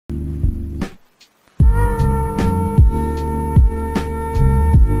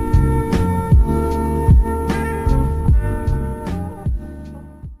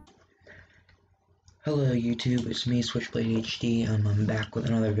YouTube, it's me, Switchblade HD. I'm back with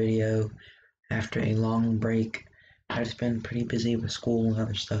another video after a long break. I've just been pretty busy with school and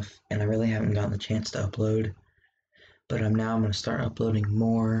other stuff, and I really haven't gotten the chance to upload. But now I'm going to start uploading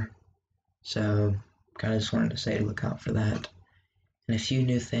more, so kind of just wanted to say to look out for that. And a few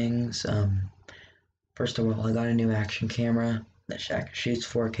new things. First of all, I got a new action camera that shoots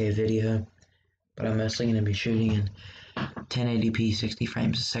 4K video, but I'm mostly going to be shooting in 1080p, 60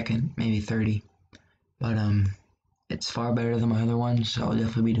 frames a second, maybe 30. But it's far better than my other one, so I'll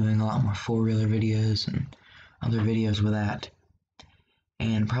definitely be doing a lot more four-reeler videos and other videos with that.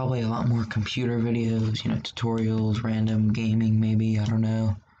 And probably a lot more computer videos, tutorials, random gaming maybe, I don't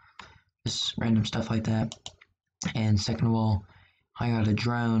know. Just random stuff like that. And second of all, I got a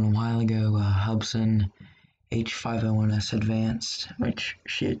drone a while ago, a Hubsan H501S Advanced, which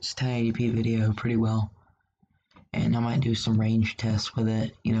shoots 1080p video pretty well. And I might do some range tests with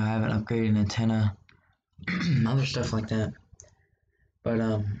it. I have an upgraded antenna, other stuff like that. But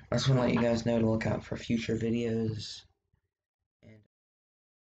I just want to let you guys know to look out for future videos